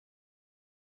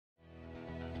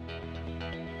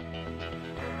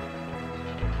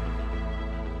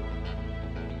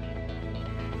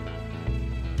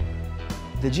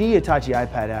The GE-Hitachi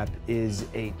iPad app is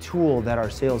a tool that our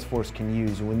sales force can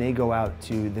use when they go out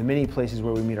to the many places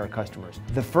where we meet our customers.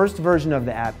 The first version of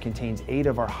the app contains 8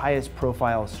 of our highest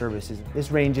profile services. This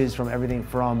ranges from everything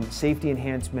from safety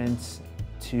enhancements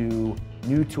to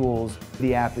new tools.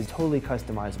 The app is totally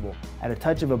customizable. At a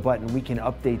touch of a button, we can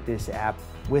update this app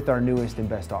with our newest and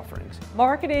best offerings.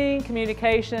 Marketing,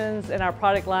 communications, and our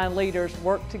product line leaders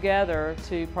work together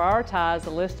to prioritize a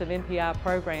list of NPI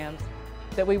programs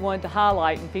that we wanted to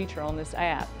highlight and feature on this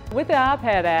app. With the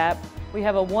iPad app, we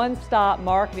have a one-stop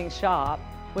marketing shop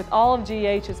with all of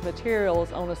GH's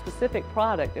materials on a specific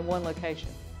product in one location.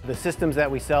 The systems that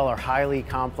we sell are highly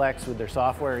complex with their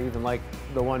software, even like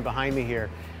the one behind me here.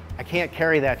 I can't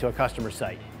carry that to a customer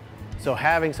site. So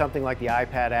having something like the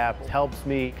iPad app helps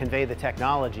me convey the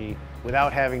technology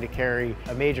without having to carry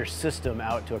a major system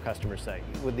out to a customer site.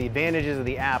 With the advantages of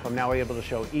the app, I'm now able to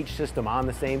show each system on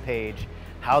the same page,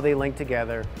 how they link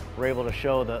together. We're able to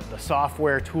show the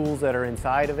software tools that are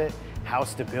inside of it, how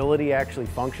stability actually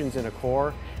functions in a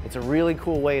core. It's a really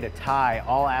cool way to tie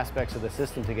all aspects of the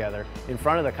system together in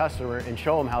front of the customer and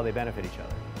show them how they benefit each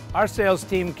other. Our sales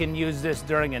team can use this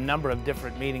during a number of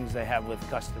different meetings they have with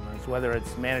customers, whether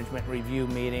it's management review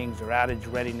meetings or outage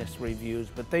readiness reviews,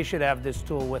 but they should have this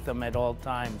tool with them at all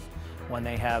times when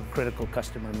they have critical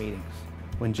customer meetings.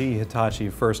 When GE-Hitachi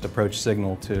first approached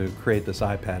Signal to create this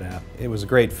iPad app, it was a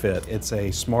great fit. It's a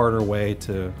smarter way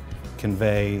to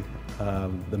convey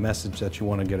the message that you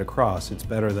want to get across. It's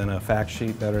better than a fact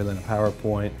sheet, better than a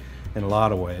PowerPoint in a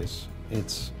lot of ways.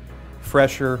 It's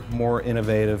fresher, more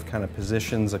innovative, kind of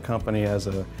positions a company as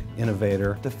an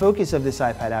innovator. The focus of this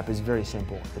iPad app is very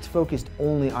simple. It's focused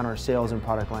only on our sales and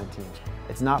product line teams.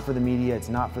 It's not for the media, it's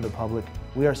not for the public.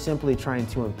 We are simply trying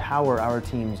to empower our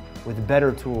teams with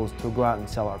better tools to go out and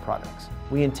sell our products.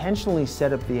 We intentionally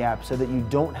set up the app so that you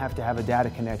don't have to have a data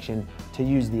connection to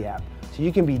use the app. So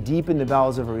you can be deep in the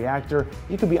bowels of a reactor,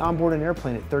 you can be on board an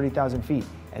airplane at 30,000 feet,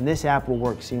 and this app will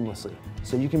work seamlessly.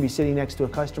 So you can be sitting next to a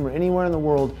customer anywhere in the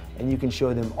world and you can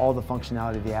show them all the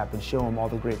functionality of the app and show them all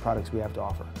the great products we have to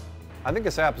offer. I think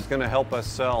this app is going to help us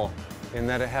sell in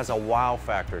that it has a wow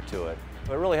factor to it.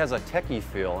 It really has a techie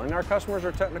feel, and our customers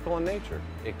are technical in nature.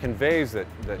 It conveys that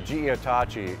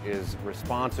GE-Hitachi is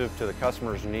responsive to the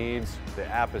customer's needs. The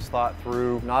app is thought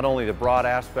through not only the broad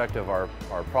aspect of our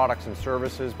products and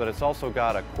services, but it's also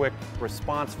got a quick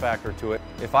response factor to it.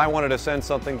 If I wanted to send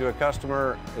something to a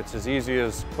customer, it's as easy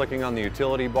as clicking on the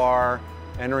utility bar,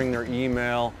 entering their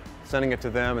email, sending it to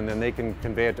them, and then they can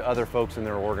convey it to other folks in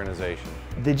their organization.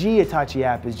 The GE-Hitachi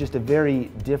app is just a very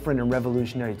different and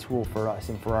revolutionary tool for us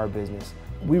and for our business.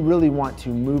 We really want to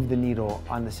move the needle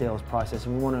on the sales process,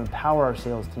 and we want to empower our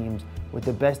sales teams with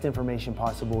the best information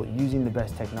possible using the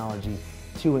best technology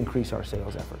to increase our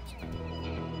sales efforts.